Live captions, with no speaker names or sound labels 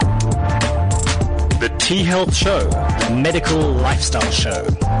T-Health Show, medical lifestyle show.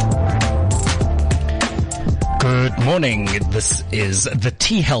 Good morning. This is the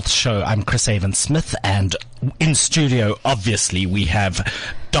T-Health Show. I'm Chris Avon-Smith, and in studio, obviously, we have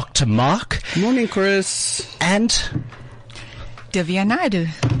Dr. Mark. Morning, Chris. And Divya Naidu.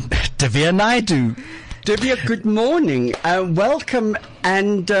 Divya Naidu. Divya, good morning. Welcome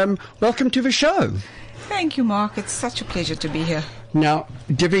to the show. Thank you, Mark. It's such a pleasure to be here. Now,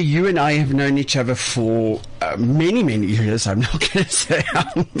 Divya, you and I have known each other for many, many years. I'm not going to say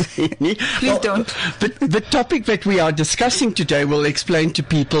how many. Please don't. But the topic that we are discussing today will explain to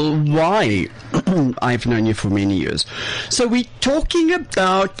people why I've known you for many years. So we're talking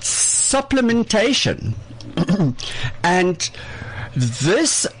about supplementation. And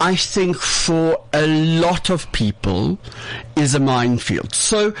this, I think, for a lot of people is a minefield.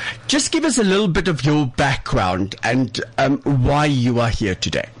 So just give us a little bit of your background and why you are here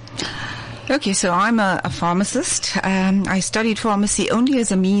today. Okay, so I'm a pharmacist. I studied pharmacy only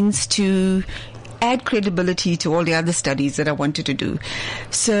as a means to add credibility to all the other studies that I wanted to do.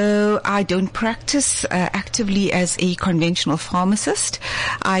 So I don't practice actively as a conventional pharmacist.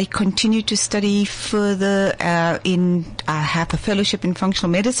 I continue to study further I have a fellowship in functional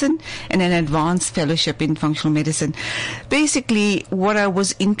medicine and an advanced fellowship in functional medicine. Basically, what I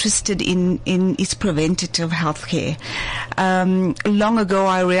was interested in is preventative healthcare. Long ago,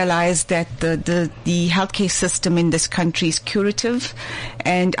 I realized that the healthcare system in this country is curative,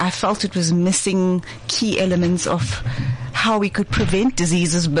 and I felt it was missing key elements of how we could prevent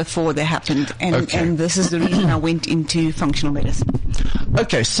diseases before they happened. And this is the reason I went into functional medicine.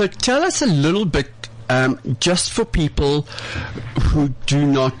 Okay, so tell us a little bit, just for people who do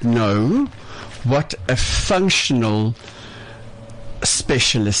not know, what a functional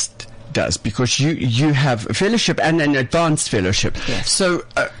specialist does, because you have a fellowship and an advanced fellowship. Yes. So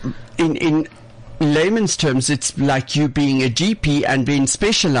in layman's terms, it's like you being a GP and then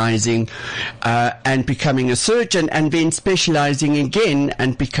specializing and becoming a surgeon and then specializing again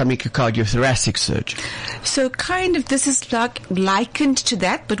and becoming a cardiothoracic surgeon. So kind of this is likened to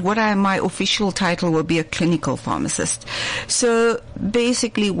that, but my official title will be a clinical pharmacist. So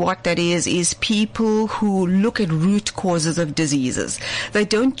basically what that is people who look at root causes of diseases. They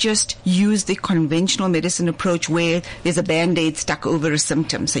don't just use the conventional medicine approach where there's a Band-Aid stuck over a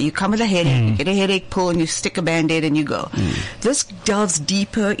symptom. So you come with a headache, you get a headache pull, and you stick a Band-Aid and you go. This delves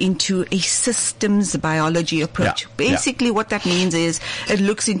deeper into a systems biology approach. Basically what that means is it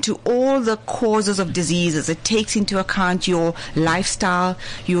looks into all the causes of diseases. It takes into account your lifestyle,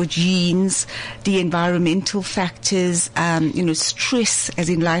 your genes, the environmental factors, stress as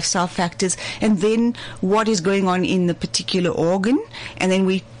in lifestyle factors, and then what is going on in the particular organ. And then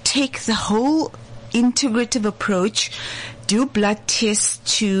we take the whole integrative approach, do blood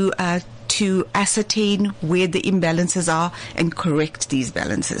tests to ascertain where the imbalances are and correct these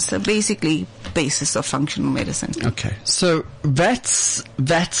balances. So basically, basis of functional medicine. Okay, so that's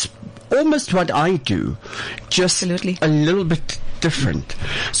almost what I do, just Absolutely. a little bit different.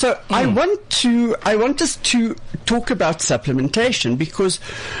 So I want us to talk about supplementation, because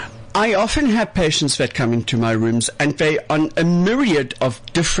I often have patients that come into my rooms and they're on a myriad of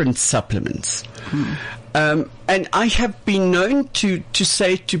different supplements. And I have been known to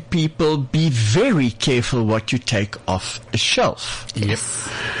say to people, be very careful what you take off the shelf. Yes.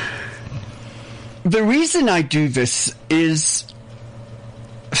 The reason I do this is,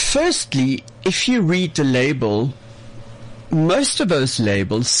 firstly, if you read the label, most of those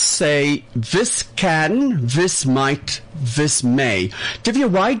labels say this can, this might, this may. Divya,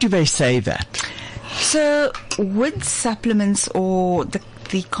 why do they say that? So with supplements or the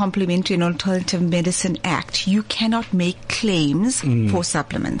Complementary and Alternative Medicine Act, you cannot make claims for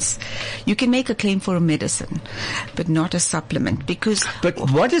supplements. You can make a claim for a medicine, but not a supplement, because...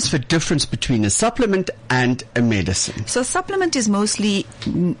 But what is the difference between a supplement and a medicine? So a supplement is mostly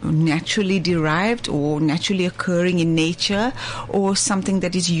naturally derived or naturally occurring in nature, or something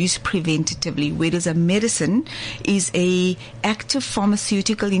that is used preventatively, whereas a medicine is a active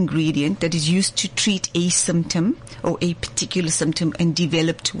pharmaceutical ingredient that is used to treat a symptom or a particular symptom and developed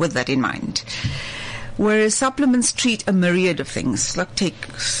with that in mind. Whereas supplements treat a myriad of things. Like take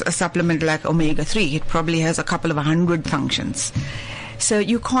a supplement like omega-3. It probably has a couple of 100 functions. So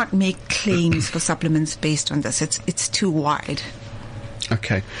you can't make claims for supplements based on this. It's too wide.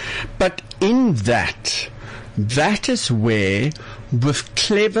 Okay. But in that is where, with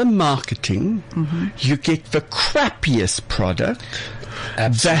clever marketing, you get the crappiest product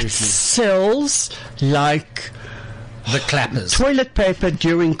that sells like the clappers. Toilet paper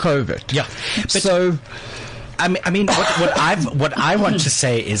during COVID. Yeah. So I mean, what I want to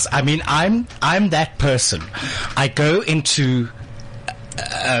say is, I mean, I'm that person. I go into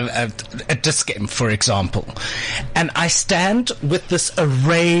a disc game, for example, and I stand with this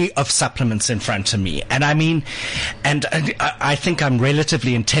array of supplements in front of me, and I mean, and I think I'm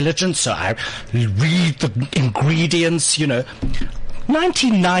relatively intelligent, so I read the ingredients,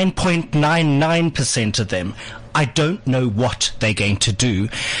 99.99% of them, I don't know what they're going to do.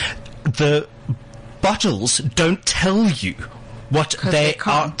 The bottles don't tell you what they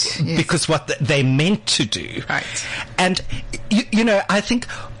are, yes, because what they're meant to do. Right. And, I think,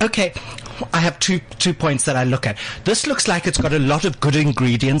 okay, I have two points that I look at. This looks like it's got a lot of good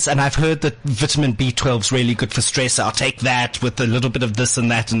ingredients, and I've heard that vitamin B12 is really good for stress. I'll take that with a little bit of this and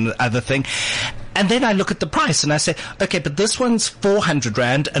that and the other thing. And then I look at the price and I say, okay, but this one's 400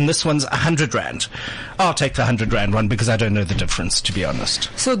 Rand and this one's 100 Rand. I'll take the 100 Rand one because I don't know the difference, to be honest.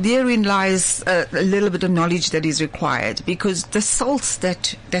 So therein lies a little bit of knowledge that is required, because the salts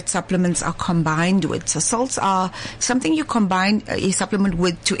that supplements are combined with. So salts are something you combine a supplement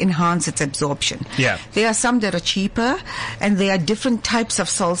with to enhance its absorption. Yeah. There are some that are cheaper, and there are different types of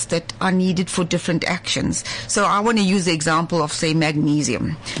salts that are needed for different actions. So I want to use the example of, say,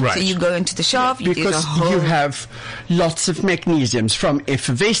 magnesium. Right. So you go into the shop, because you have lots of magnesiums, from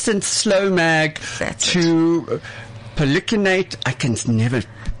effervescent, slow mag to polychinate. I can never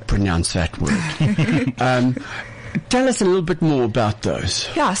pronounce that word. Tell us a little bit more about those.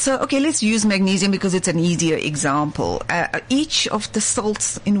 Yeah, so, okay, let's use magnesium because it's an easier example. Each of the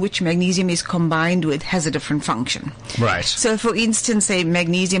salts in which magnesium is combined with has a different function. Right. So, for instance, say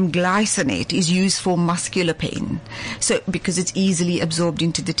magnesium glycinate is used for muscular pain, so because it's easily absorbed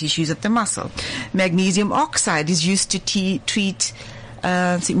into the tissues of the muscle. Magnesium oxide is used to treat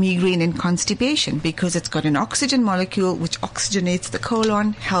migraine and constipation because it's got an oxygen molecule which oxygenates the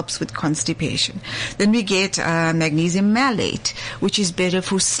colon, helps with constipation. Then we get magnesium malate, which is better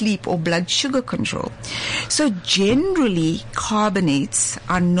for sleep or blood sugar control. So generally, carbonates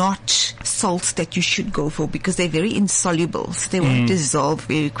are not salts that you should go for because they're very insoluble, so they won't dissolve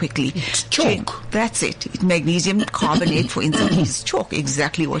very quickly. It's chalk. That's it. Magnesium carbonate, for instance, is chalk,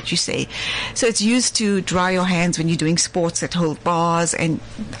 exactly what you say. So it's used to dry your hands when you're doing sports that hold bars and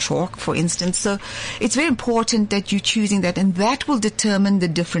chalk, for instance. So it's very important that you're choosing that, and that will determine the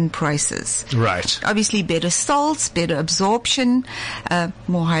different prices. Right. Obviously, better salts, better absorption,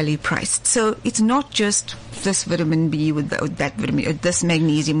 more highly priced. So it's not just this vitamin B with that vitamin, or this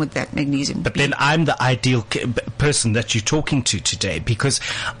magnesium with that magnesium. But then I'm the ideal person that you're talking to today, because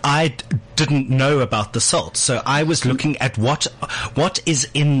I didn't know about the salts. So I was looking at what is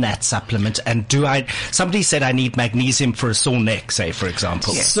in that supplement, and somebody said I need magnesium for a sore neck, say, for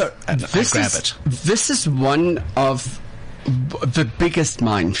example. Yes. So and I grab it. This is one of the biggest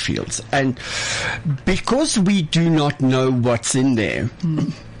minefields, and because we do not know what's in there,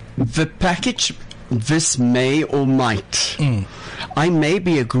 the package, this may or might. I may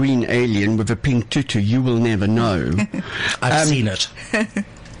be a green alien with a pink tutu. You will never know. I've seen it.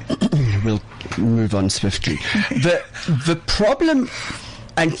 We'll move on swiftly. The problem,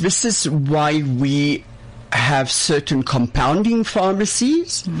 and this is why we have certain compounding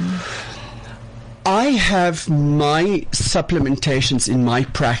pharmacies. I have my supplementations in my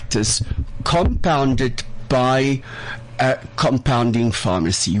practice compounded by a compounding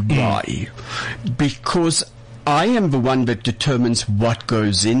pharmacy. Why? Because I am the one that determines what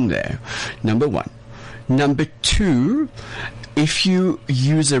goes in there, number one. Number two, if you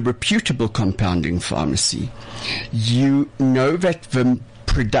use a reputable compounding pharmacy, you know that the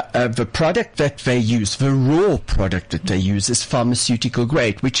product that they use, the raw product that they use, is pharmaceutical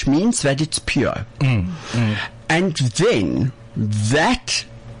grade, which means that it's pure. And then that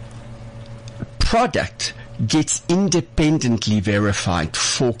product gets independently verified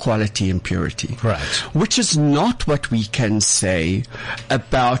for quality and purity. Right. Which is not what we can say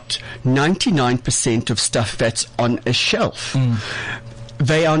about 99% of stuff that's on a shelf.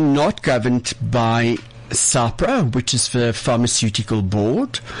 They are not governed by SAHPRA, which is the pharmaceutical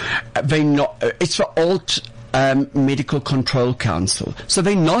board. It's the Alt Medical Control Council. So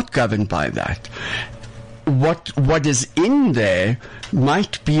they're not governed by that. What is in there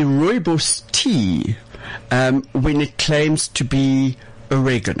might be rooibos tea, when it claims to be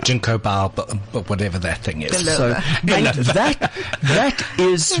oregano. Ginkgo biloba, whatever that thing is. So, and that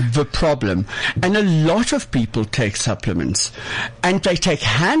is the problem. And a lot of people take supplements, and they take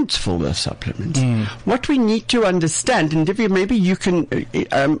handfuls of supplements. What we need to understand, and Divya, maybe you can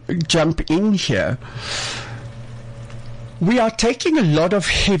jump in here. We are taking a lot of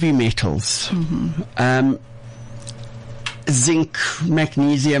heavy metals. zinc,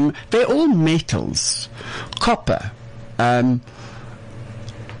 magnesium, they're all metals. Copper.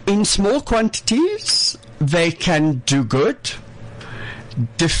 In small quantities, they can do good.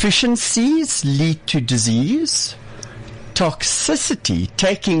 Deficiencies lead to disease. Toxicity,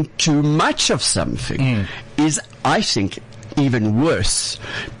 taking too much of something, is, I think, even worse,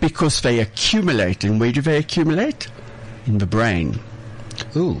 because they accumulate. And where do they accumulate? In the brain.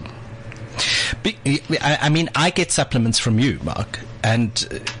 Ooh. I mean, I get supplements from you, Mark,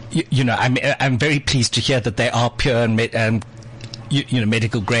 and I'm very pleased to hear that they are pure and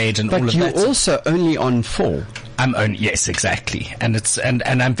medical grade and all of that. But you're also only on 4. Yes, exactly, and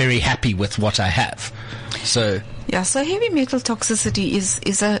I'm very happy with what I have. So heavy metal toxicity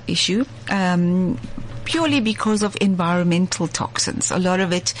is a issue. Purely because of environmental toxins. A lot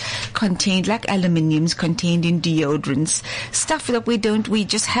of it contained, like aluminiums, contained in deodorants, stuff that we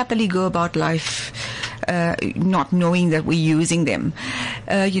just happily go about life not knowing that we're using them.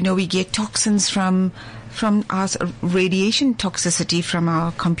 We get toxins from our radiation toxicity, from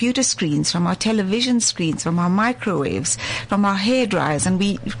our computer screens, from our television screens, from our microwaves, from our hair dryers, and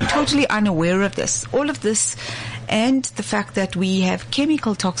we totally unaware of this. All of this, and the fact that we have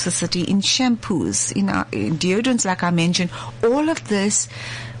chemical toxicity in shampoos, in deodorants, like I mentioned, all of this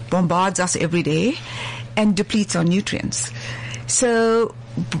bombards us every day and depletes our nutrients. So,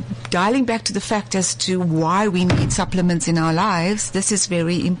 dialing back to the fact as to why we need supplements in our lives, this is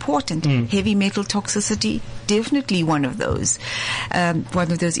very important. Heavy metal toxicity, definitely one of those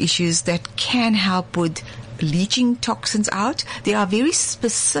issues that can help with leaching toxins out. There are very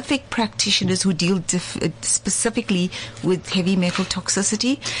specific practitioners who deal specifically with heavy metal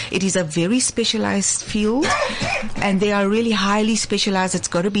toxicity. It is a very specialized field, and they are really highly specialized. It's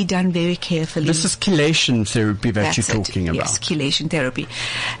got to be done very carefully. This is chelation therapy that you're talking about. Yes, chelation therapy.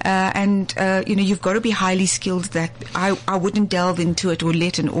 You've got to be highly skilled. That I wouldn't delve into it or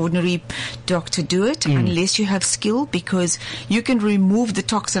let an ordinary doctor do it unless you have skill, because you can remove the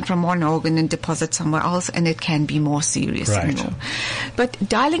toxin from one organ and deposit somewhere else, and it can be more serious. Right. But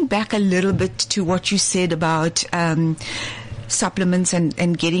dialing back a little bit to what you said about supplements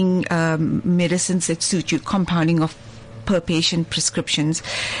and getting medicines that suit you, compounding of per patient prescriptions,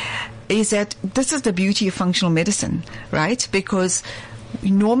 is that this is the beauty of functional medicine, right? Because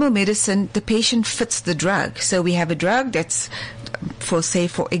normal medicine, the patient fits the drug. So we have a drug that's for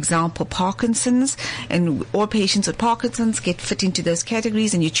example, Parkinson's, and all patients with Parkinson's get fit into those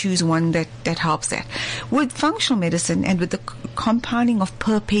categories, and you choose one that helps that. With functional medicine and with the compounding of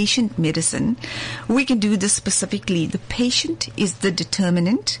per patient medicine, we can do this specifically. The patient is the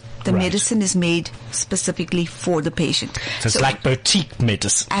determinant. The medicine is made specifically for the patient. So it's like boutique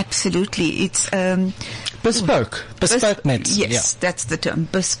medicine. Absolutely. It's bespoke medicine. Yes, that's the term,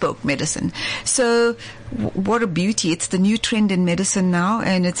 bespoke medicine. So what a beauty. It's the new trend in medicine now,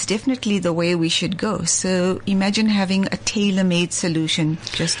 and it's definitely the way we should go. So imagine having a tailor-made solution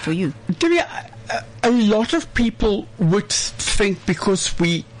just for you. A lot of people would think, because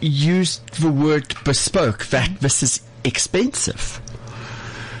we used the word bespoke, that this is expensive.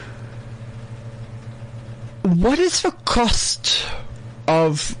 What is the cost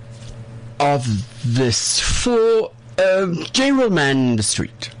of this for a general man in the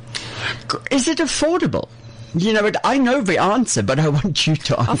street? Is it affordable? But I know the answer, but I want you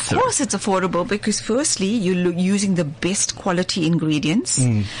to answer. Of course it's affordable, because firstly, you're using the best quality ingredients.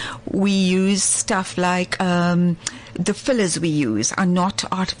 We use stuff like the fillers we use are not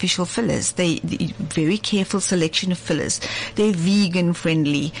artificial fillers. They very careful selection of fillers. They're vegan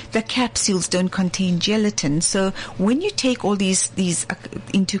friendly. The capsules don't contain gelatin. So when you take all these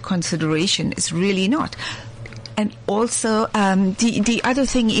into consideration, it's really not. And also, the other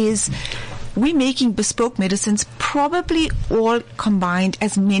thing is, we're making bespoke medicines probably all combined,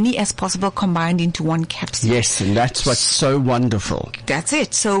 as many as possible combined into one capsule. Yes, and that's what's so wonderful. That's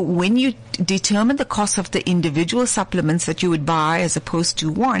it. So when you determine the cost of the individual supplements that you would buy as opposed to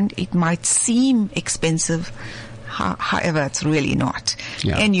one, it might seem expensive. However, it's really not.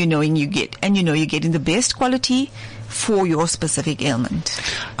 Yeah. And you're getting the best quality for your specific ailment.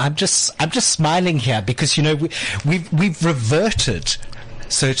 I'm just smiling here because we've reverted,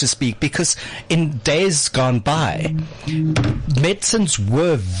 so to speak, because in days gone by, medicines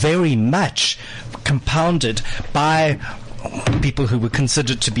were very much compounded by people who were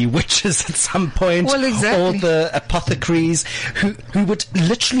considered to be witches at some point, well, exactly. or the apothecaries who would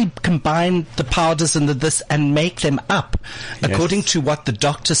literally combine the powders and this and make them up according to what the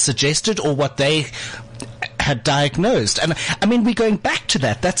doctor suggested or what they had diagnosed. And I mean, we're going back to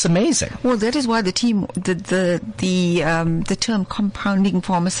that. That's amazing. Well, that is why the term compounding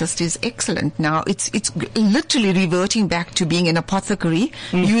pharmacist is excellent. Now, it's literally reverting back to being an apothecary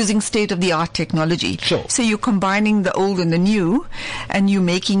using state-of-the-art technology. Sure. So you're combining the old and the new, and you're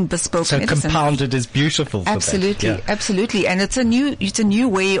making bespoke medicine. So compounded is beautiful. Absolutely, for that. Yeah. absolutely, and it's a new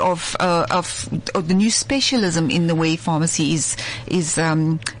way of the new specialism in the way pharmacy is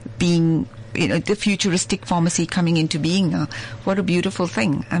being. The futuristic pharmacy coming into being now. What a beautiful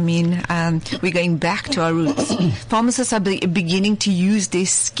thing. I mean, we're going back to our roots. Pharmacists are beginning to use their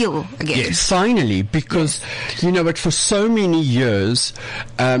skill again. Yes, finally, because, but for so many years,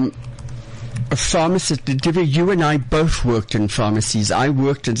 a pharmacist, Divya, you and I both worked in pharmacies. I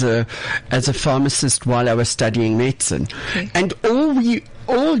worked as a pharmacist while I was studying medicine. Okay. And all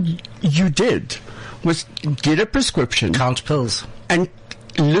you did was get a prescription. Count pills. And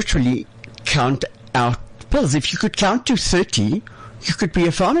literally count out pills. If you could count to 30, you could be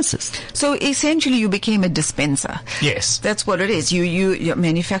a pharmacist. So essentially you became a dispenser. Yes. That's what it is. You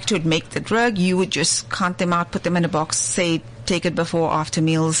manufacture would make the drug, you would just count them out, put them in a box, say, take it before, after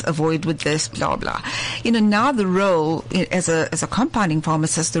meals, avoid with this, blah, blah. Now the role as a compounding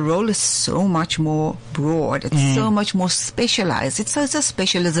pharmacist, the role is so much more broad. It's so much more specialized. It's a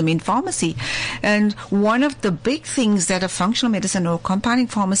specialism in pharmacy. And one of the big things that a functional medicine or compounding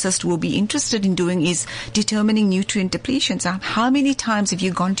pharmacist will be interested in doing is determining nutrient depletions. How many times have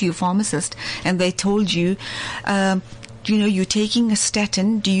you gone to your pharmacist and they told you, you're taking a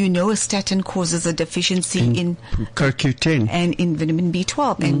statin. Do you know a statin causes a deficiency in CoQ10 and in vitamin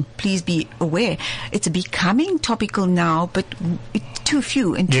B12? And please be aware, it's becoming topical now, but too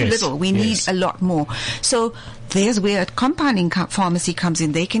few and too little. We need a lot more. So there's where compounding pharmacy comes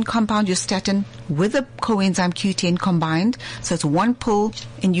in. They can compound your statin with a coenzyme Q10 combined. So it's one pill,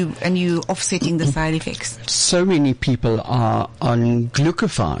 and you offsetting the side effects. So many people are on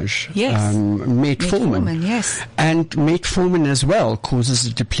glucophage. Yes. Metformin. Yes. And metformin as well causes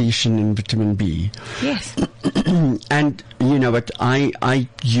a depletion in vitamin B. Yes. And you know what, I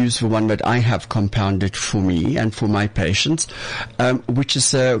use the one that I have compounded for me and for my patients, which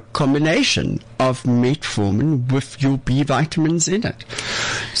is a combination of metformin with your B vitamins in it.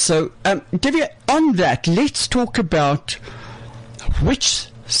 So, Divya, on that, let's talk about which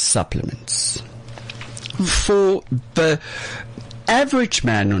supplements for the average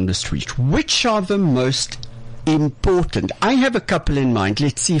man on the street, which are the most important. I have a couple in mind.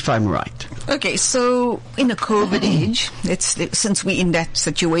 Let's see if I'm right. Okay, so in a COVID age, since we're in that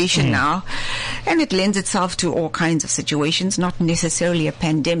situation now, and it lends itself to all kinds of situations, not necessarily a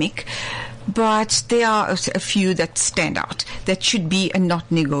pandemic, but there are a few that stand out that should be a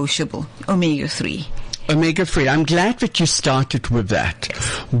not negotiable. Omega-3. Omega-3. I'm glad that you started with that.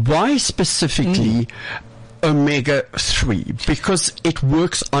 Why specifically omega-3? Because it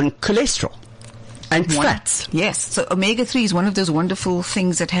works on cholesterol and fats. Yes. So omega-3 is one of those wonderful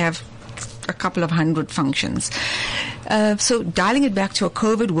things that have a couple of hundred functions. So dialing it back to a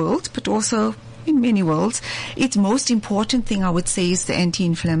COVID world, but also in many worlds, its most important thing, I would say, is the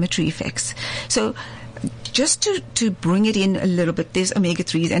anti-inflammatory effects. So just to bring it in a little bit, there's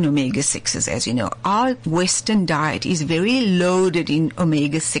omega-3s and omega-6s, as you know. Our Western diet is very loaded in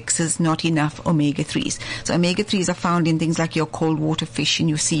omega-6s, not enough omega-3s. So omega-3s are found in things like your cold water fish and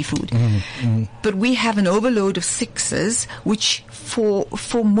your seafood. But we have an overload of 6s, which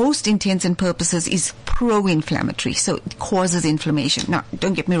for most intents and purposes is pro-inflammatory. So it causes inflammation. Now,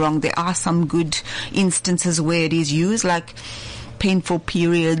 don't get me wrong, there are some good instances where it is used, like painful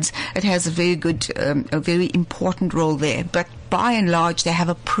periods. It has a very good, a very important role there. But by and large, they have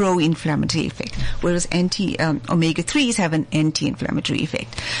a pro-inflammatory effect, whereas omega-3s have an anti-inflammatory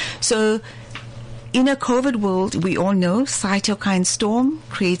effect. So in a COVID world, we all know cytokine storm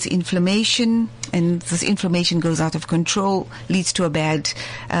creates inflammation, and this inflammation goes out of control, leads to a bad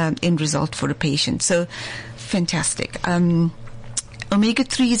end result for the patient. So fantastic.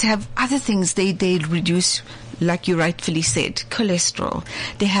 Omega-3s have other things. They reduce, like you rightfully said, cholesterol.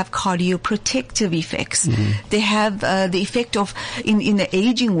 They have cardioprotective effects. They have the effect of, in the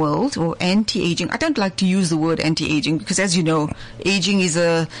aging world, or anti-aging. I don't like to use the word anti-aging because, as you know, aging is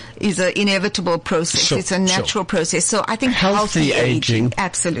a inevitable process. Sure, it's a natural process. So I think healthy aging,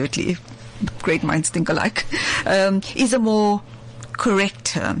 absolutely, great minds think alike, is a more correct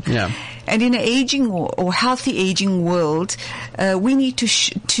term. Yeah. And in an aging or healthy aging world, we need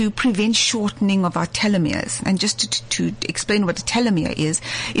to prevent shortening of our telomeres. And just to explain what a telomere is,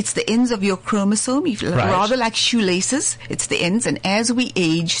 it's the ends of your chromosome, rather like shoelaces. It's the ends, and as we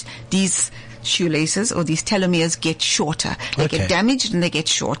age, these shoelaces or these telomeres get shorter. They Okay. get damaged and they get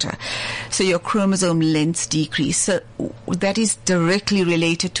shorter. So your chromosome lengths decrease. So that is directly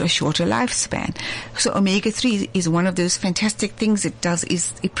related to a shorter lifespan. So omega-3 is one of those fantastic things it does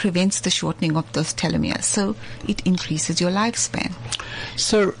is it prevents the shortening of those telomeres. So it increases your lifespan.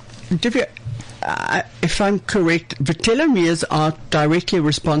 So, Divya, if I'm correct, the telomeres are directly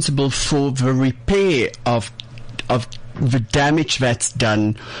responsible for the repair of the damage that's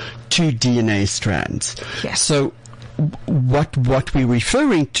done to DNA strands. Yes. So what we're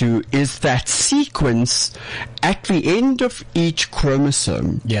referring to is that sequence at the end of each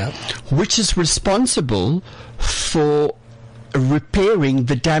chromosome, Yeah. which is responsible for repairing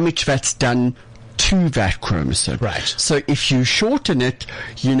the damage that's done to that chromosome. Right. So if you shorten it,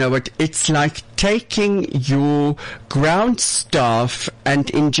 you know it's like taking your ground staff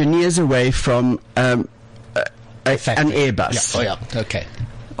and engineers away from an Airbus. Yeah. Oh, yeah. Okay.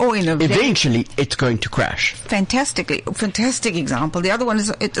 Or in a very Eventually, it's going to crash. fantastic example. The other one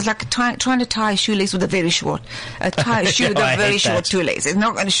is it's like trying to tie a shoelace with a very short shoe with I a very hate short that. shoelace. It's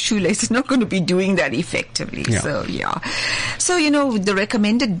not going to shoelace. It's not going to be doing that effectively. Yeah. So the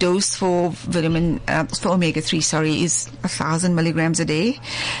recommended dose for vitamin for omega-3 is 1,000 milligrams a day.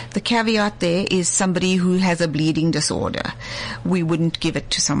 The caveat there is somebody who has a bleeding disorder. We wouldn't give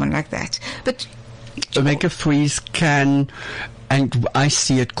it to someone like that. But Omega-3s can, and I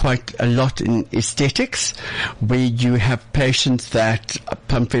see it quite a lot in aesthetics, where you have patients that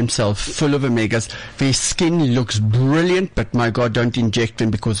pump themselves full of omegas. Their skin looks brilliant, but my God, don't inject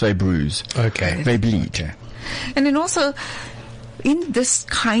them because they bruise. Okay. They bleed. And then also, in this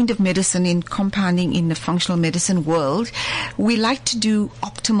kind of medicine, in compounding in the functional medicine world, we like to do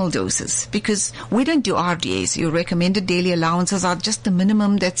optimal doses because we don't do RDAs. Your recommended daily allowances are just the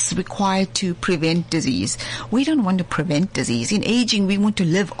minimum that's required to prevent disease. We don't want to prevent disease. In aging, we want to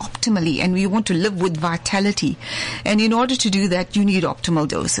live optimally and we want to live with vitality. And in order to do that, you need optimal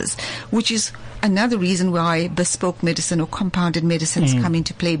doses, which is another reason why bespoke medicine or compounded medicines come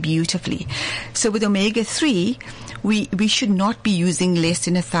into play beautifully. So with omega-3, we should not be using less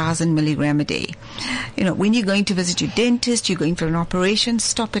than 1,000 milligram a day. When you're going to visit your dentist, you're going for an operation,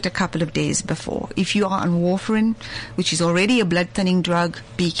 stop it a couple of days before. If you are on warfarin, which is already a blood thinning drug,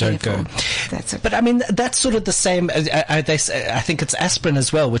 be Don't careful. go. That's it. But I mean, that's sort of the same. I think it's aspirin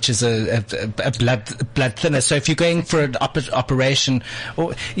as well, which is a blood thinner. So if you're going for an operation,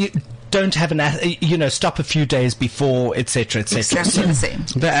 or don't have stop a few days before, etc., etc. Exactly the same.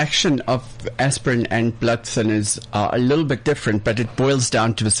 The action of aspirin and blood thinners are a little bit different, but it boils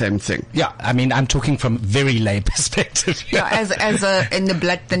down to the same thing. Yeah, I mean, I'm talking from very lay perspective. Yeah, in the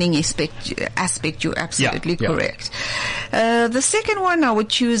blood thinning aspect, you're absolutely Yeah. correct. The second one I would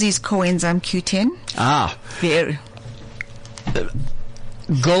choose is coenzyme Q10. Very.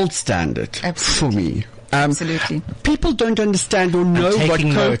 Gold standard for me. Absolutely. People don't understand or know what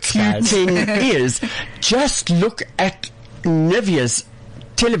taking notes, guys. CoQ10 is. Just look at Nivea's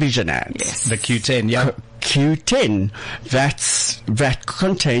television ads. Yes. The Q10, yeah. Q10, that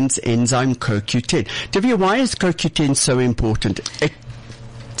contains enzyme CoQ10. Divya, why is CoQ10 so important?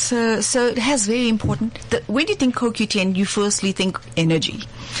 So it has very important. When you think CoQ10, you firstly think energy.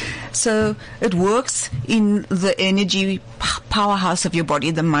 So it works in the energy powerhouse of your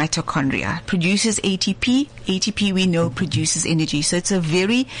body, the mitochondria. Produces ATP. ATP, we know, produces energy. So it's a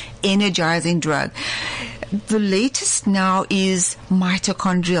very energizing drug. The latest now is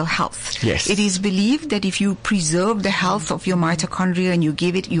mitochondrial health. Yes. It is believed that if you preserve the health of your mitochondria and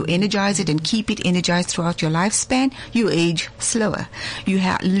you energize it and keep it energized throughout your lifespan, you age slower. You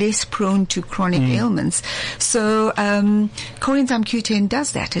are less prone to chronic ailments. So coenzyme Q10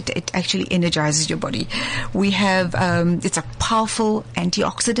 does that. It actually energizes your body. We have it's a powerful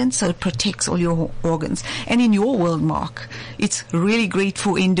antioxidant, so it protects all your organs. And in your world, Mark, it's really great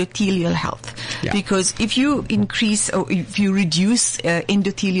for endothelial health. Yeah. Because if you increase or if you reduce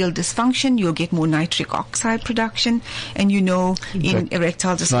endothelial dysfunction, you'll get more nitric oxide production, and in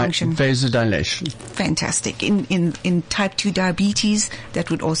erectile dysfunction. Vasodilation. Fantastic. In type 2 diabetes, that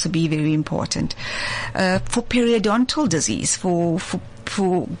would also be very important. For periodontal disease, for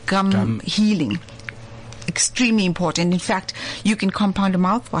gum healing, extremely important. In fact, you can compound a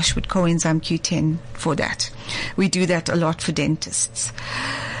mouthwash with coenzyme Q10 for that. We do that a lot for dentists.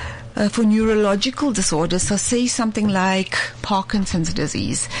 For neurological disorders, so say something like Parkinson's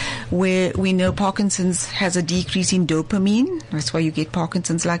disease, where we know Parkinson's has a decrease in dopamine. That's why you get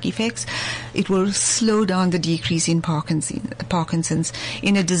Parkinson's-like effects. It will slow down the decrease in Parkinson's.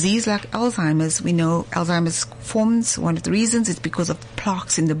 In a disease like Alzheimer's, we know Alzheimer's forms, one of the reasons is because of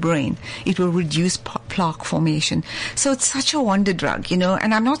plaques in the brain. It will reduce plaque formation. So it's such a wonder drug, and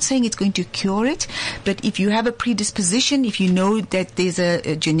I'm not saying it's going to cure it, but if you have a predisposition, if you know that there's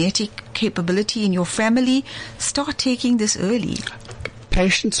a genetic capability in your family, start taking this early.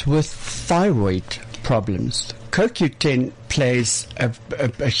 Patients with thyroid problems, CoQ10 plays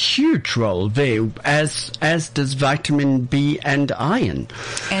a huge role there, as does vitamin B and iron.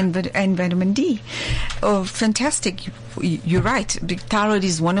 And vitamin D. Oh, fantastic. You're right. Thyroid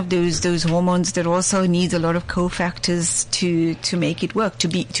is one of those hormones that also needs a lot of cofactors to make it work,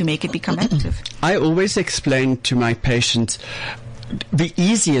 to make it become active. I always explain to my patients the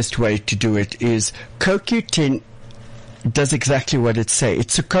easiest way to do it is CoQ10 does exactly what it says.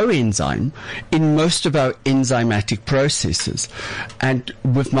 It's a coenzyme in most of our enzymatic processes. And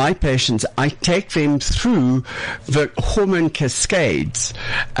with my patients, I take them through the hormone cascades.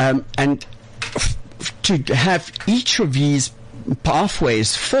 And to have each of these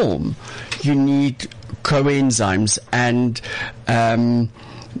pathways form, you need coenzymes and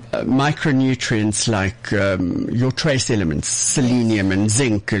micronutrients like your trace elements, selenium and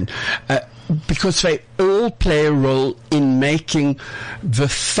zinc, and because they all play a role in making the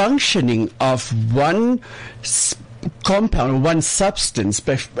functioning of one compound or one substance,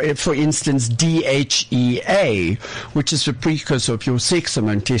 for instance DHEA, which is the precursor of your sex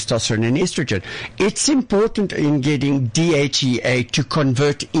hormone, testosterone and estrogen. It's important in getting DHEA to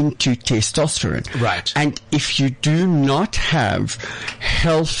convert into testosterone. Right. And if you do not have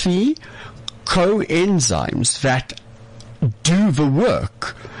healthy coenzymes that do the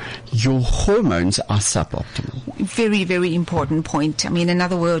work, your hormones are suboptimal. Very, very important point. I mean,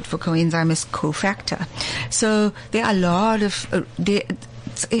 another word for coenzyme is cofactor. So there are a lot of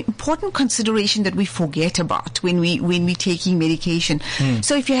it's an important consideration that we forget about when we're taking medication.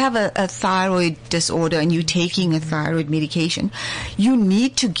 So if you have a thyroid disorder and you're taking a thyroid medication, you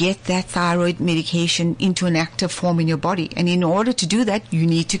need to get that thyroid medication into an active form in your body. And in order to do that, you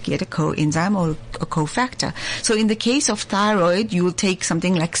need to get a coenzyme or a cofactor. So in the case of thyroid, you will take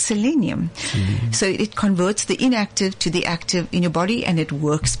something like selenium. So it converts the inactive to the active in your body, and it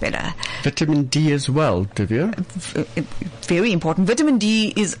works better. Vitamin D as well, Divya? Very important. Vitamin D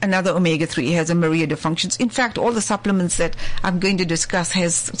is another omega-3. It has a myriad of functions. In fact, all the supplements that I'm going to discuss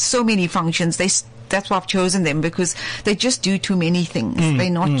has so many functions. That's why I've chosen them, because they just do too many things. They're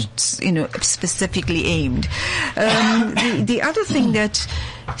not, specifically aimed. The other thing that,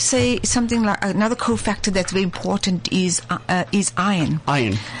 say, something like another cofactor that's very important is iron.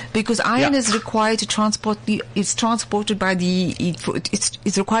 Iron. Because iron is required to transport it's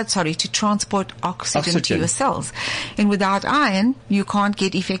required to transport oxygen to your cells. And without iron, you can't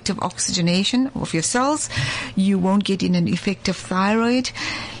get effective oxygenation of your cells. You won't get in an effective thyroid.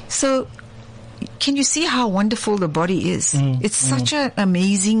 So, can you see how wonderful the body is? It's such an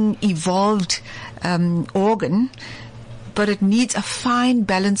amazing, evolved organ, but it needs a fine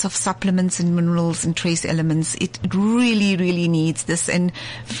balance of supplements and minerals and trace elements. It really, really needs this. And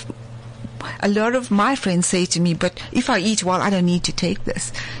a lot of my friends say to me, but if I eat well, I don't need to take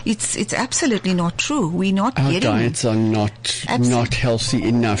this. It's absolutely not true. We're not Our getting... diets are not healthy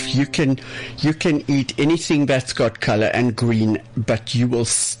enough. You can eat anything that's got color and green, but you will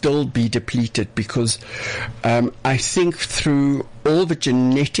still be depleted, because I think through all the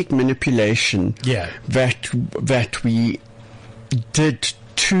genetic manipulation that we did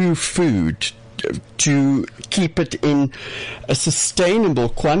to food to keep it in a sustainable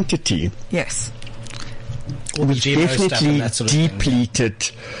quantity. Yes. We've definitely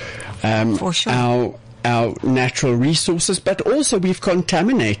depleted For sure. our natural resources, but also we've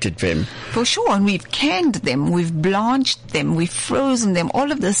contaminated them. For sure, and we've canned them, we've blanched them, we've frozen them.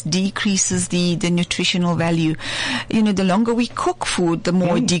 All of this decreases the nutritional value. The longer we cook food, the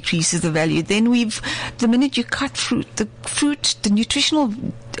more it decreases the value. Then the minute you cut fruit, the nutritional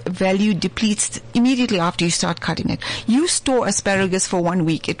value depletes immediately after you start cutting it. You store asparagus for 1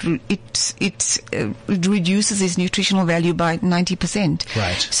 week, it reduces its nutritional value by 90%.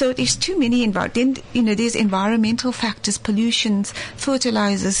 Right. So there's too many there's environmental factors, pollutions,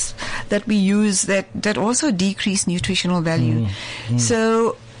 fertilizers that we use that also decrease nutritional value.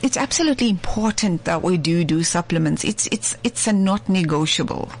 So it's absolutely important that we do supplements. It's a not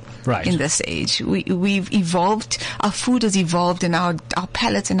negotiable. Right. In this age, we've evolved. Our food has evolved, and our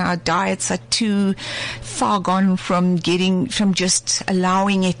palates and our diets are too far gone from just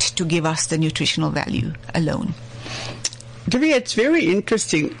allowing it to give us the nutritional value alone. Divya, it's very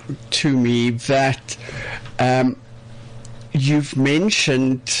interesting to me that you've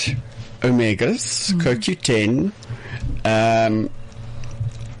mentioned omegas, CoQ10.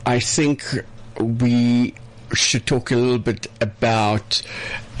 I think we should talk a little bit about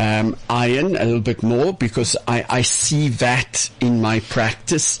iron a little bit more, because I see that in my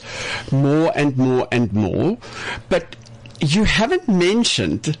practice more and more and more. But you haven't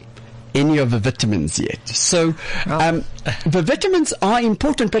mentioned any of the vitamins yet. So the vitamins are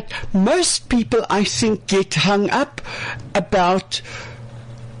important, but most people, I think, get hung up about,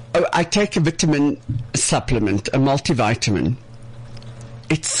 I take a vitamin supplement, a multivitamin.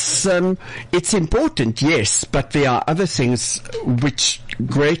 It's important, yes, but there are other things which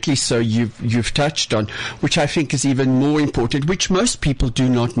greatly so you've touched on, which I think is even more important, which most people do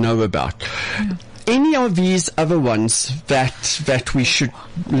not know about. Yeah. Any of these other ones that we should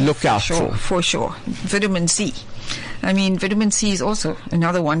look out for? For sure. Vitamin C. I mean, vitamin C is also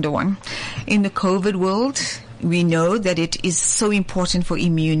another wonder one. In the COVID world, we know that it is so important for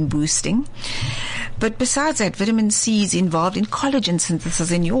immune boosting. But besides that, vitamin C is involved in collagen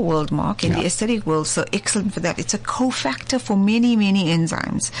synthesis in your world, Mark, in the aesthetic world. So excellent for that. It's a cofactor for many, many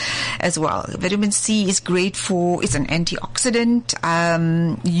enzymes as well. Vitamin C is great for, it's an antioxidant,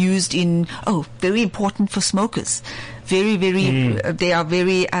 used in, very important for smokers. They are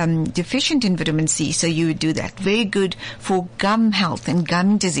very deficient in vitamin C, so you would do that. Very good for gum health and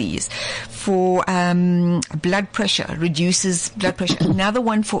gum disease. For blood pressure, reduces blood pressure. Another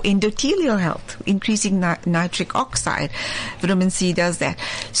one for endothelial health, increasing nitric oxide. Vitamin C does that.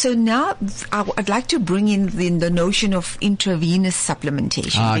 So now I'd like to bring in the notion of intravenous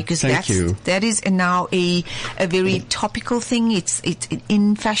supplementation, because that is now a very topical thing. It's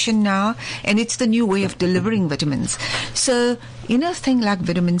in fashion now, and it's the new way of delivering vitamins. So in a thing like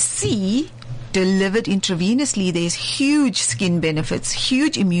vitamin C, delivered intravenously, there's huge skin benefits,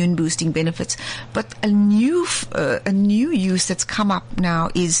 huge immune boosting benefits. But a new use that's come up now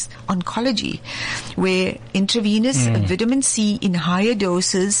is oncology, where intravenous vitamin C in higher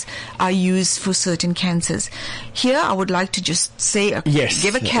doses are used for certain cancers. Here, I would like to just say,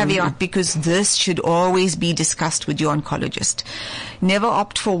 give a caveat, because this should always be discussed with your oncologist. Never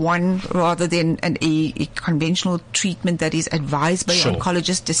opt for one rather than a conventional treatment that is advised by your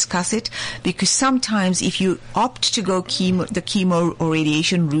oncologist. Discuss it, because sometimes if you opt to go the chemo or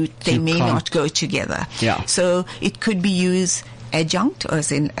radiation route, they may not go together. Yeah. So it could be used adjunct, or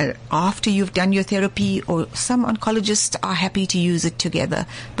as in after you've done your therapy, or some oncologists are happy to use it together.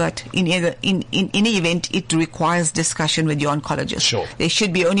 But in any event, it requires discussion with your oncologist. Sure. There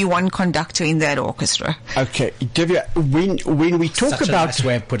should be only one conductor in that orchestra. Okay, Divya, when we talk Such about... a nice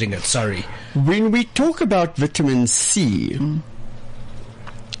way of putting it, sorry. When we talk about vitamin C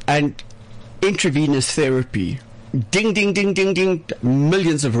and intravenous therapy, ding, ding, ding, ding, ding,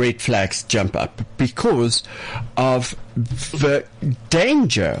 millions of red flags jump up because of the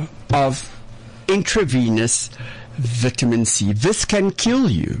danger of intravenous vitamin C. This can kill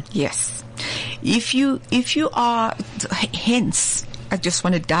you. Yes. If you are, hence, I just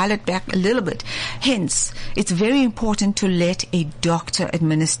want to dial it back a little bit. Hence, it's very important to let a doctor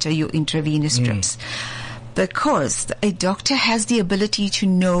administer your intravenous drips. Because a doctor has the ability to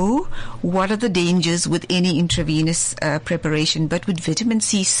know what are the dangers with any intravenous preparation. But with vitamin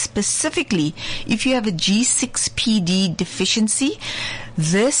C specifically, if you have a G6PD deficiency,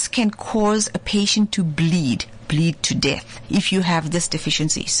 this can cause a patient to bleed to death if you have this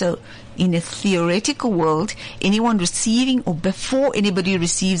deficiency. So in a theoretical world, anyone receiving, or before anybody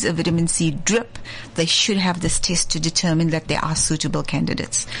receives a vitamin C drip, they should have this test to determine that they are suitable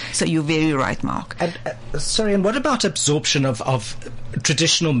candidates. So you're very right, Mark. And, and what about absorption of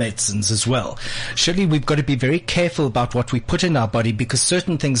traditional medicines as well? Surely we've got to be very careful about what we put in our body, because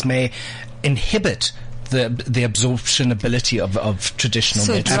certain things may inhibit the absorption ability of traditional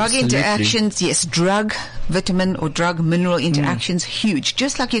medicine. So drug interactions, yes, drug, vitamin or drug mineral interactions, huge.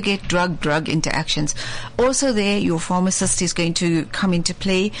 Just like you get drug interactions. Also there, your pharmacist is going to come into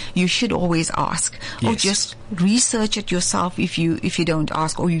play. You should always ask. Yes. Or just research it yourself if you don't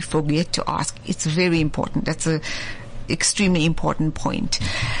ask, or you forget to ask. It's very important. That's a extremely important point.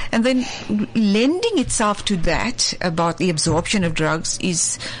 And then lending itself to that about the absorption of drugs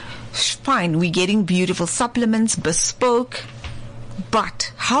is fine. We're getting beautiful supplements, bespoke,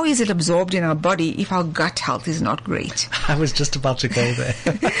 but how is it absorbed in our body if our gut health is not great? I was just about to go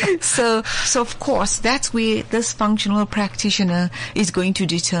there. So of course, that's where this functional practitioner is going to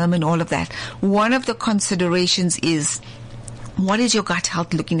determine all of that. One of the considerations is, what is your gut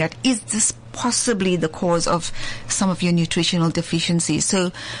health looking at? Is this possibly the cause of some of your nutritional deficiencies?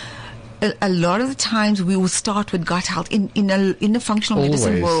 So a lot of the times we will start with gut health in the functional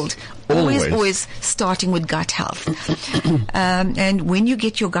medicine world. Always starting with gut health. And when you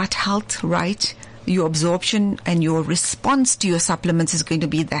get your gut health right, your absorption and your response to your supplements is going to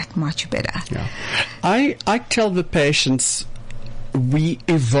be that much better. Yeah. I tell the patients we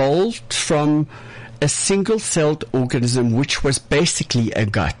evolved from a single-celled organism which was basically a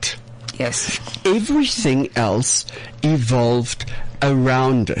gut. Yes. Everything else evolved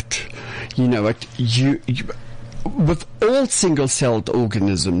around it. You know what? With all single-celled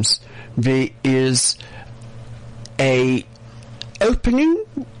organisms, there is a opening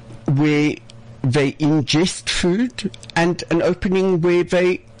where they ingest food and an opening where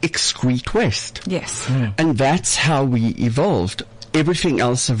they excrete waste. Yes. And that's how we evolved. Everything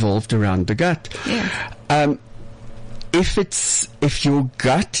else evolved around the gut. Yeah. If your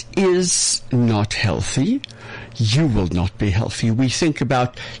gut is not healthy, you will not be healthy. We think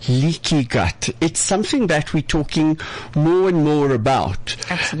about leaky gut. It's something that we're talking more and more about.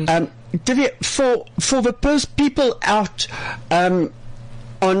 Absolutely. Divya, for the people out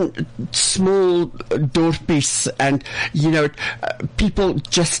on small dorpies and, people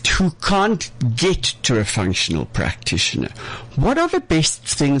just who can't get to a functional practitioner, what are the best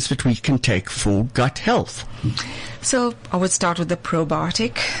things that we can take for gut health? So I would start with the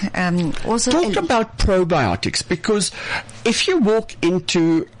probiotic. Talk about probiotics, because if you walk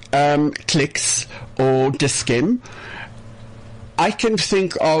into Clicks or Dis-Chem, I can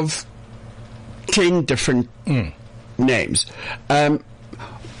think of 10 different names.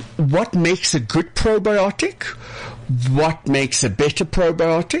 What makes a good probiotic? What makes a better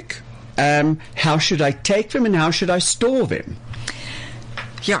probiotic? How should I take them and how should I store them?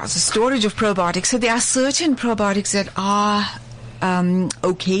 Yeah, the storage of probiotics. So there are certain probiotics that are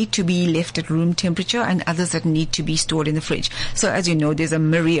okay to be left at room temperature and others that need to be stored in the fridge. So as you know, there's a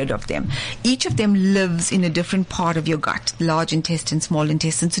myriad of them. Each of them lives in a different part of your gut, large intestine, small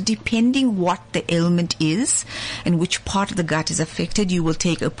intestine. So depending what the ailment is and which part of the gut is affected, you will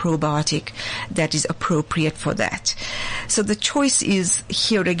take a probiotic that is appropriate for that. So the choice is,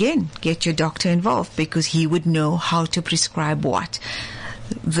 here again, get your doctor involved because he would know how to prescribe what.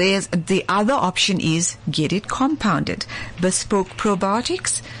 There's the other option is get it compounded. Bespoke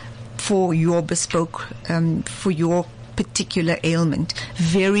probiotics for your for your particular ailment.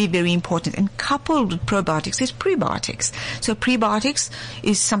 Very, very important. And coupled with probiotics is prebiotics. So prebiotics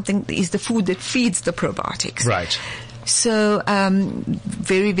is the food that feeds the probiotics. Right. So,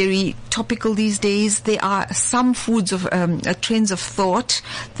 very, very topical these days. There are some foods of trends of thought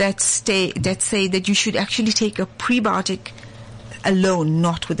that say that you should actually take a prebiotic alone,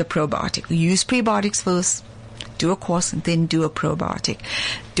 not with a probiotic. Use prebiotics first, do a course, and then do a probiotic.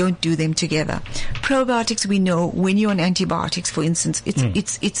 Don't do them together. Probiotics, we know, when you're on antibiotics, for instance,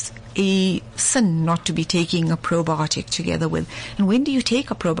 it's a sin not to be taking a probiotic together with. And when do you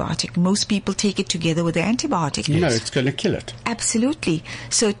take a probiotic? Most people take it together with the antibiotic. No, it's going to kill it. Absolutely.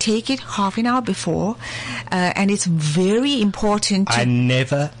 So take it half an hour before, and it's very important to... I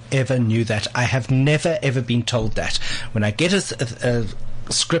never, ever knew that. I have never, ever been told that. When I get a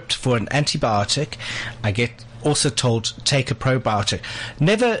script for an antibiotic, I get also told take a probiotic.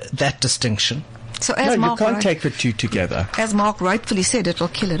 Never that distinction. So as no, Mark you can't take the two together. As Mark rightfully said, it will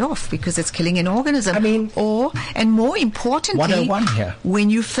kill it off because it's killing an organism. I mean, and more importantly, 101 here.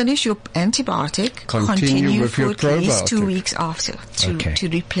 When you finish your antibiotic, continue with for your at least 2 probiotic. weeks after to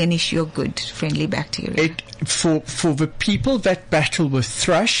replenish your good, friendly bacteria. For the people that battle with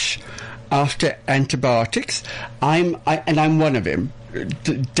thrush after antibiotics, I'm one of them.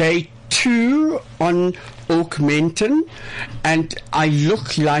 Day 2 on Augmentin, and I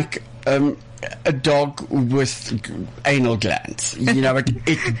look like a dog with anal glands. You know,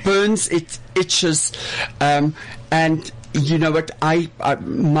 it burns, it itches, and you know what?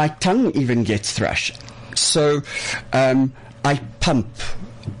 My tongue even gets thrush. So I pump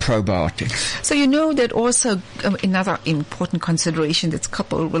probiotics. So you know that also another important consideration that's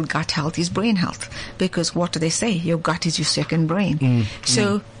coupled with gut health is brain health, because what do they say? Your gut is your second brain.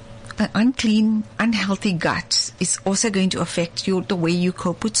 So an unclean, unhealthy gut is also going to affect the way you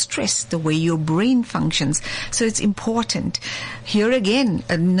cope with stress, the way your brain functions. So it's important. Here again,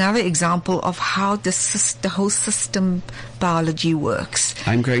 another example of how the whole system biology works.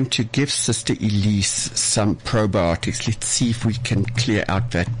 I'm going to give Sister Elise some probiotics. Let's see if we can clear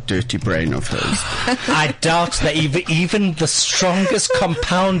out that dirty brain of hers. I doubt that even the strongest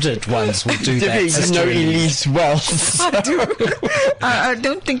compounded ones will do that. You know Elise well. I do. I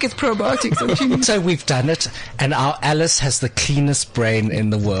don't think it's probiotics. So we've done it, and our Alice has the cleanest brain in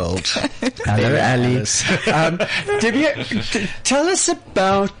the world. Hello, Alice. Divya, tell us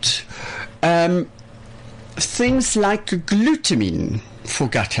about things like glutamine for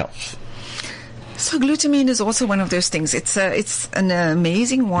gut health. So glutamine is also one of those things. It's an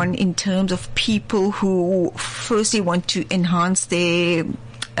amazing one in terms of people who firstly want to enhance their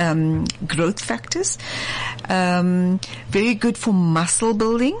growth factors. Very good for muscle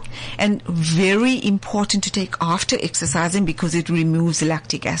building, and very important to take after exercising because it removes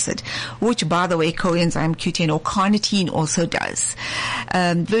lactic acid, which, by the way, coenzyme Q10 or carnitine also does.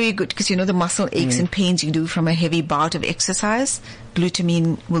 Very good because, the muscle aches and pains you do from a heavy bout of exercise.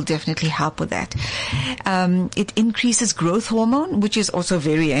 Glutamine will definitely help with that. It increases growth hormone, which is also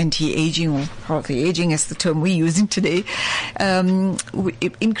very anti-aging, or healthy aging as the term we're using today. When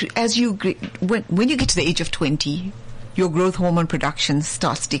you get to the age of 20, your growth hormone production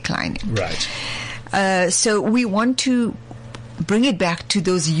starts declining. Right. So we want to bring it back to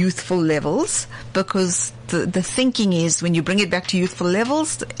those youthful levels, because the thinking is when you bring it back to youthful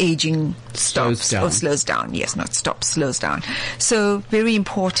levels, the aging stops or slows down. Yes, not stops, slows down. So very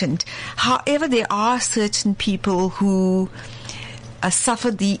important. However, there are certain people who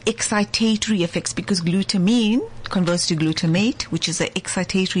suffer the excitatory effects because glutamine converts to glutamate, which is an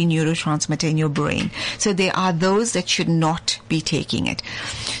excitatory neurotransmitter in your brain. So there are those that should not be taking it.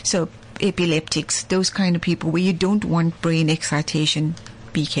 So epileptics, those kind of people where you don't want brain excitation,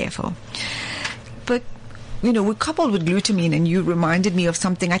 be careful. But, we're coupled with glutamine, and you reminded me of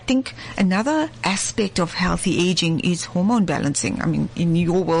something. I think another aspect of healthy aging is hormone balancing. I mean, in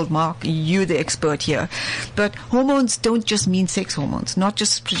your world, Mark, you're the expert here. But hormones don't just mean sex hormones, not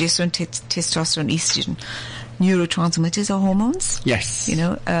just progesterone, testosterone, estrogen. Neurotransmitters are hormones. Yes.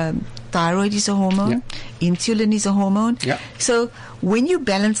 Thyroid is a hormone. Yeah. Insulin is a hormone. Yeah. So when you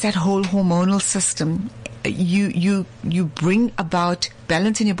balance that whole hormonal system, you bring about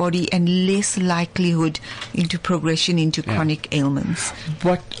balance in your body and less likelihood into progression into chronic ailments.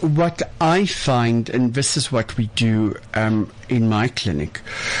 What I find, and this is what we do in my clinic,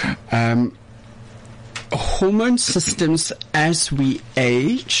 hormone systems as we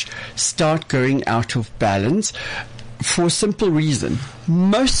age start going out of balance for a simple reason.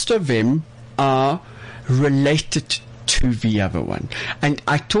 Most of them are related to the other one. And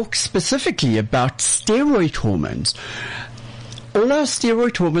I talk specifically about steroid hormones. All our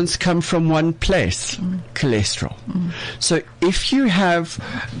steroid hormones come from one place, cholesterol. So if you have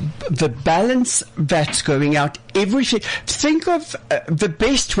the balance that's going out, everything, think of the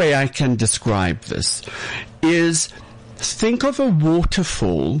best way I can describe this is think of a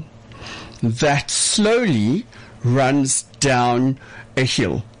waterfall that slowly runs down a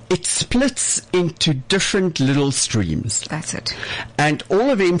hill. It splits into different little streams. That's it. And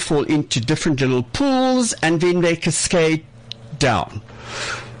all of them fall into different little pools, and then they cascade down.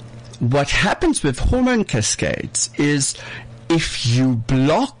 What happens with hormone cascades is if you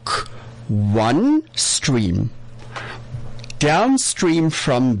block one stream, downstream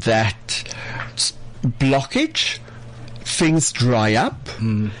from that blockage, things dry up,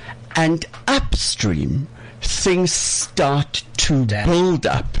 and upstream, things start to build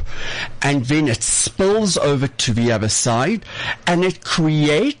up, and then it spills over to the other side, and it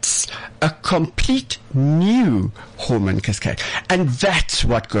creates a complete new hormone cascade. And that's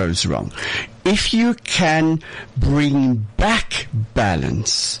what goes wrong. If you can bring back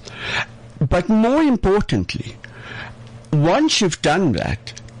balance, but more importantly, once you've done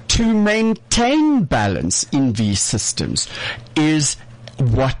that, to maintain balance in these systems is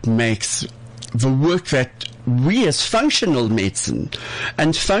what makes the work that we as functional medicine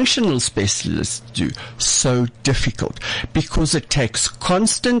and functional specialists do so difficult, because it takes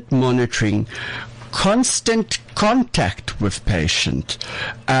constant monitoring, constant contact with patient,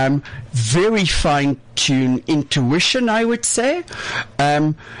 very fine-tuned intuition, I would say,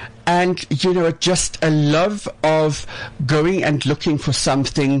 and just a love of going and looking for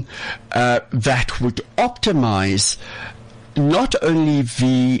something that would optimize not only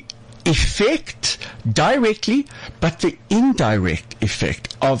the effect directly, but the indirect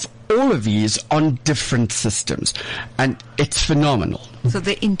effect of all of these on different systems. And it's phenomenal. So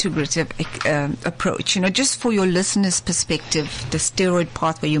the integrative approach, just for your listeners' perspective, the steroid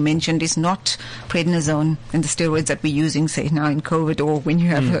pathway you mentioned is not prednisone and the steroids that we're using, say, now in COVID or when you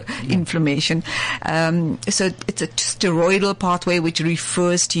have inflammation. So it's a steroidal pathway which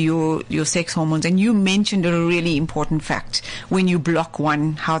refers to your sex hormones. And you mentioned a really important fact. When you block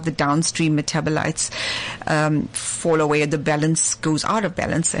one, how the downstream metabolites fall away, the balance goes out of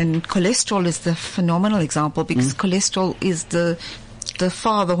balance. And cholesterol is the phenomenal example, because cholesterol is the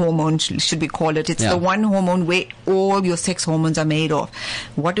father hormone, should we call it. It's the one hormone where all your sex hormones are made of.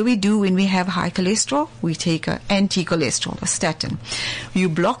 What do we do when we have high cholesterol? We take an anti-cholesterol, a statin. You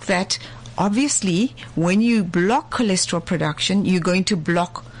block that. Obviously, when you block cholesterol production, you're going to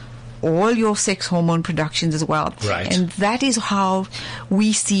block all your sex hormone productions as well. Right. And that is how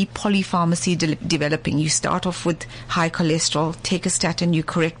we see polypharmacy developing. You start off with high cholesterol, take a statin, you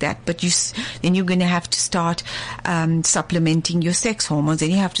correct that, but then you're going to have to start supplementing your sex hormones,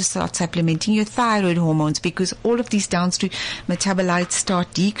 and you have to start supplementing your thyroid hormones, because all of these downstream metabolites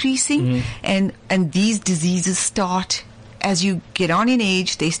start decreasing, and these diseases start. As you get on in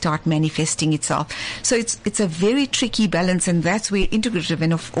age, they start manifesting itself. So it's a very tricky balance, and that's where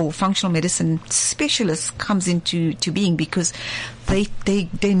integrative or functional medicine specialists comes into being, because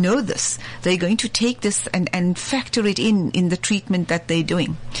they know this. They're going to take this and factor it in the treatment that they're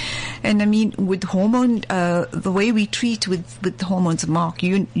doing. And I mean, with hormone, the way we treat with hormones, Mark,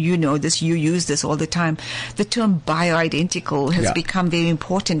 you know this, you use this all the time. The term bioidentical has become very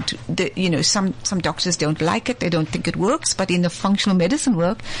important. Some doctors don't like it. They don't think it works. But in the functional medicine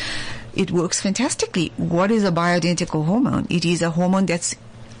work, it works fantastically. What is a bioidentical hormone? It is a hormone that's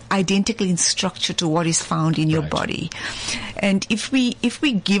identical in structure to what is found in your body. And if we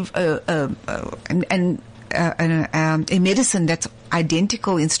give a medicine that's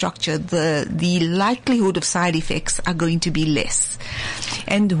identical in structure, the likelihood of side effects are going to be less.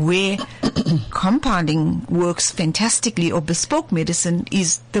 And where compounding works fantastically, or bespoke medicine,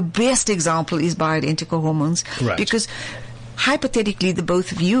 is the best example is bioidentical hormones. Right. Because hypothetically, the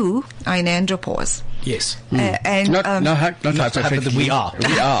both of you are in andropause. Yes. And not hypothetically. We are.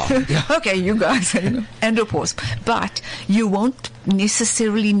 Okay, you guys are in andropause. But you won't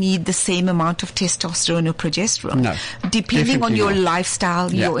necessarily need the same amount of testosterone or progesterone. No. Depending on your not.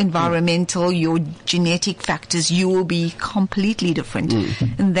 lifestyle, your environmental, your genetic factors, you will be completely different.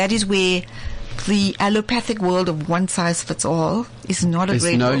 And that is where the allopathic world of one size fits all is not a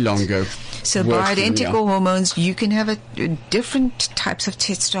great no world. longer. So working, bioidentical hormones, you can have different types of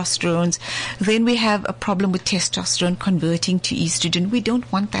testosterones. Then we have a problem with testosterone converting to estrogen. We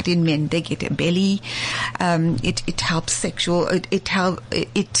don't want that in men. They get a belly. It helps sexual. It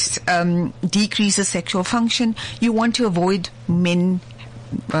decreases sexual function. You want to avoid men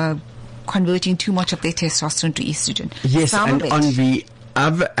converting too much of their testosterone to estrogen. Yes, Some and of on it.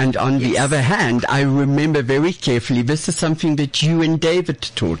 the other hand, I remember very carefully, this is something that you and David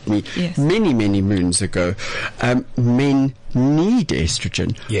taught me many, many moons ago. Men need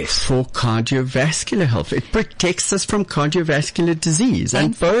estrogen for cardiovascular health. It protects us from cardiovascular disease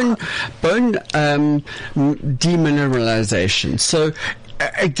and bone demineralization. So,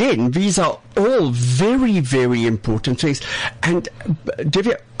 again, these are all very, very important things. And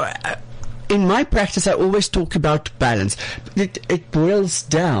Divya, in my practice, I always talk about balance. It boils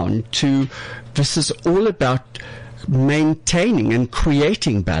down to, this is all about maintaining and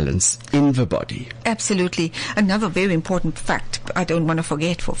creating balance in the body. Absolutely. Another very important fact I don't want to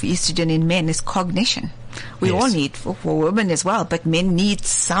forget for estrogen in men is cognition. We all need for women as well, but men need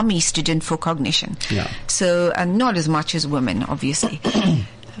some estrogen for cognition. Yeah. So, not as much as women, obviously.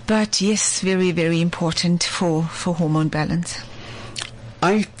 But yes, very, very important for hormone balance.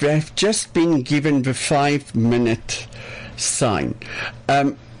 I've just been given the 5-minute sign.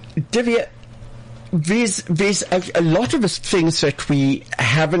 Divya, there's a lot of things that we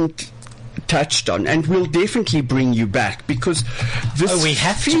haven't touched on, and we'll definitely bring you back, because this we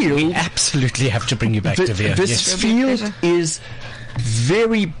absolutely have to bring you back, Divya. This field is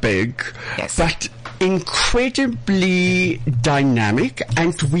very big, but incredibly dynamic,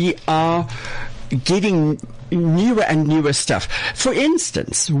 and we are getting newer and newer stuff. For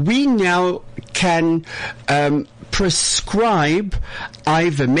instance, we now can prescribe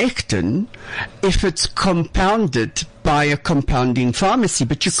ivermectin if it's compounded by a compounding pharmacy,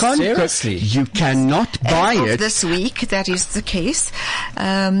 but you can't. Seriously? You cannot buy it. This week, that is the case.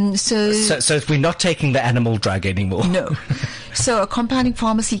 So we're not taking the animal drug anymore. No. So a compounding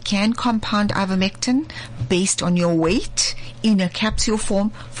pharmacy can compound ivermectin based on your weight in a capsule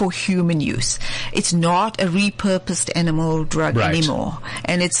form for human use. It's not a repurposed animal drug anymore.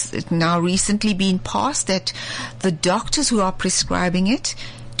 And it's now recently been passed that the doctors who are prescribing it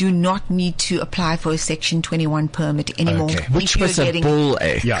do not need to apply for a Section 21 permit anymore. Okay. Which was a bull,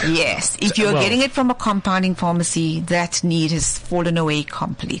 Yes. If you're getting it from a compounding pharmacy, that need has fallen away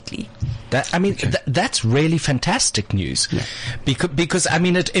completely. That's really fantastic news. Yeah. Because I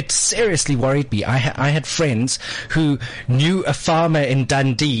mean, it seriously worried me. I had friends who knew a farmer in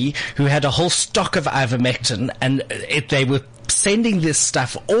Dundee who had a whole stock of ivermectin, and they were sending this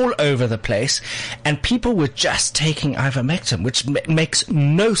stuff all over the place, and people were just taking ivermectin, which makes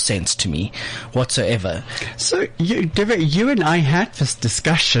no sense to me whatsoever. So, you and I had this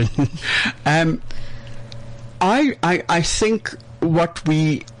discussion. I think what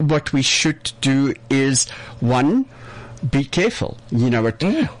we should do is, one, be careful. You know what?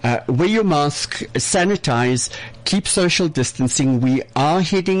 Wear your mask, sanitize, keep social distancing. We are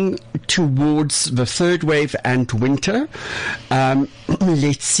heading towards the third wave and winter.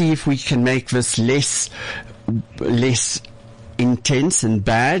 Let's see if we can make this less intense and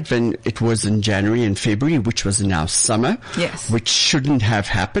bad than it was in January and February, which was now summer. Yes. Which shouldn't have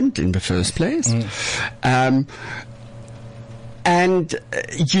happened in the first place. And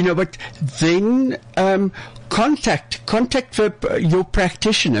you know what? Then contact your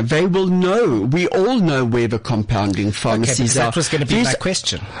practitioner. They will know. We all know where the compounding pharmacies are. That was going to be my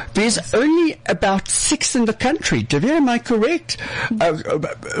question. There's only about 6 in the country. Divya, am I correct?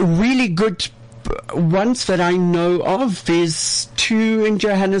 Really good ones that I know of. There's 2 in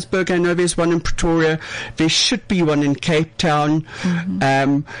Johannesburg. I know there's one in Pretoria. There should be one in Cape Town.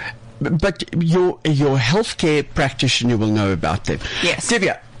 But your healthcare practitioner will know about them. Yes.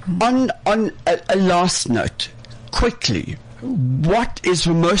 Divya, on a last note, quickly, what is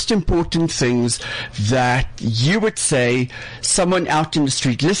the most important things that you would say someone out in the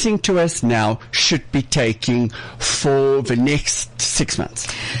street listening to us now should be taking for the next 6 months?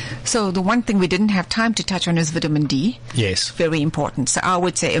 So the one thing we didn't have time to touch on is vitamin D. Yes. Very important. So I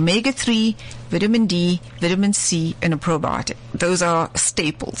would say omega-3, vitamin D, vitamin C, and a probiotic. Those are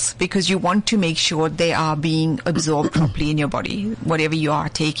staples because you want to make sure they are being absorbed properly in your body, whatever you are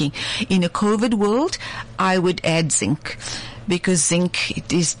taking. In a COVID world, I would add zinc, because zinc,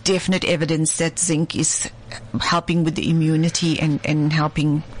 it is definite evidence that zinc is helping with the immunity and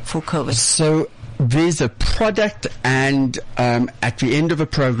helping for COVID. So there's a product, and at the end of a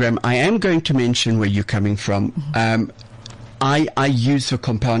program, I am going to mention where you're coming from. I use the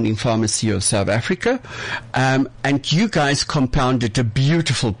compounding pharmacy of South Africa, and you guys compounded a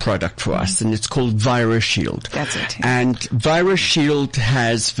beautiful product for us, and it's called ViraShield. That's it. And ViraShield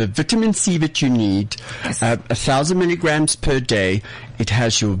has the vitamin C that you need, 1,000 milligrams per day. It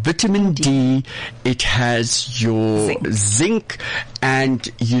has your vitamin D. It has your zinc. And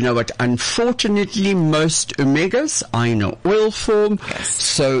you know what? Unfortunately, most omegas are in an oil form. Yes.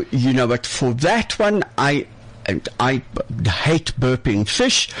 So, you know what? For that one, I hate burping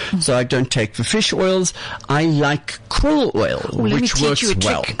fish, so I don't take the fish oils. I like krill oil, which works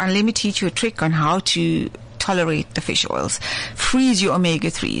well. Let me teach you a trick on how to tolerate the fish oils. Freeze your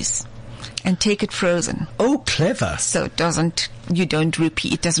omega-3s and take it frozen. Oh, clever. So it doesn't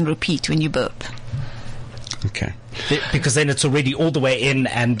repeat when you burp. Okay. Because then it's already all the way in,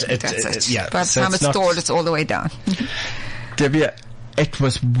 and That's it. yeah. By the time it's stored, it's all the way down. Divya, it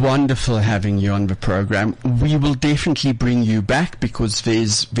was wonderful having you on the program. We will definitely bring you back because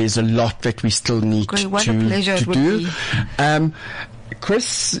there's a lot that we still need to do.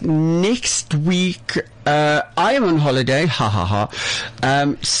 Chris, next week I am on holiday.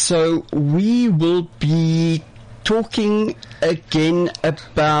 So we will be talking again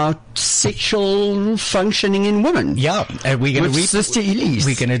about sexual functioning in women. Yeah, we're going to Sister Elise.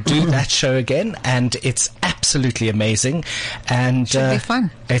 We're going to do that show again, and it's absolutely amazing. And should be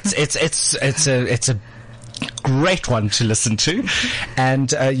fun. It's a great one to listen to,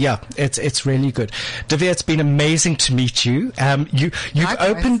 and it's really good. Divya, it's been amazing to meet you.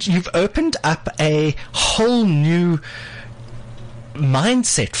 You've opened up a whole new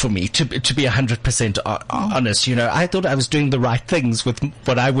mindset for me, to be 100% honest. You know, I thought I was doing the right things with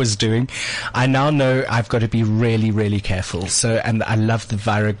what I was doing. I now know I've got to be really, really careful. So, and I love the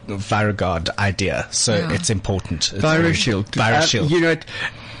ViraGuard idea. So it's important. ViraShield. ViraShield. You know,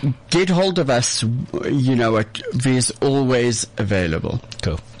 get hold of us. You know what? There's always available.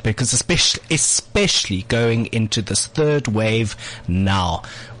 Cool. Because especially going into this third wave now,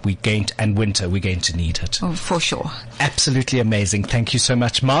 and winter, we're going to need it. Oh, for sure. Absolutely amazing. Thank you so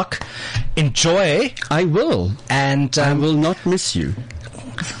much, Mark. Enjoy. I will. And I will not miss you.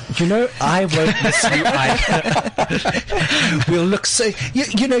 You know, I won't miss you either. We'll look so...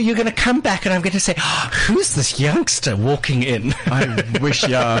 You know, you're going to come back and I'm going to say, who's this youngster walking in? I wish,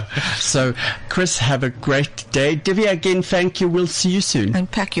 yeah. So, Chris, have a great day. Divya, again, thank you. We'll see you soon.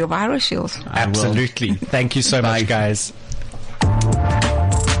 And pack your ViraShield. Absolutely. Thank you so much, guys.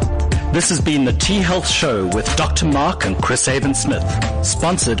 This has been the T Health Show with Dr. Mark and Chris Avon-Smith,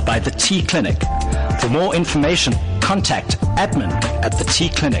 sponsored by the T Clinic. For more information, contact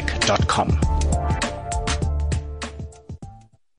admin@thetclinic.com.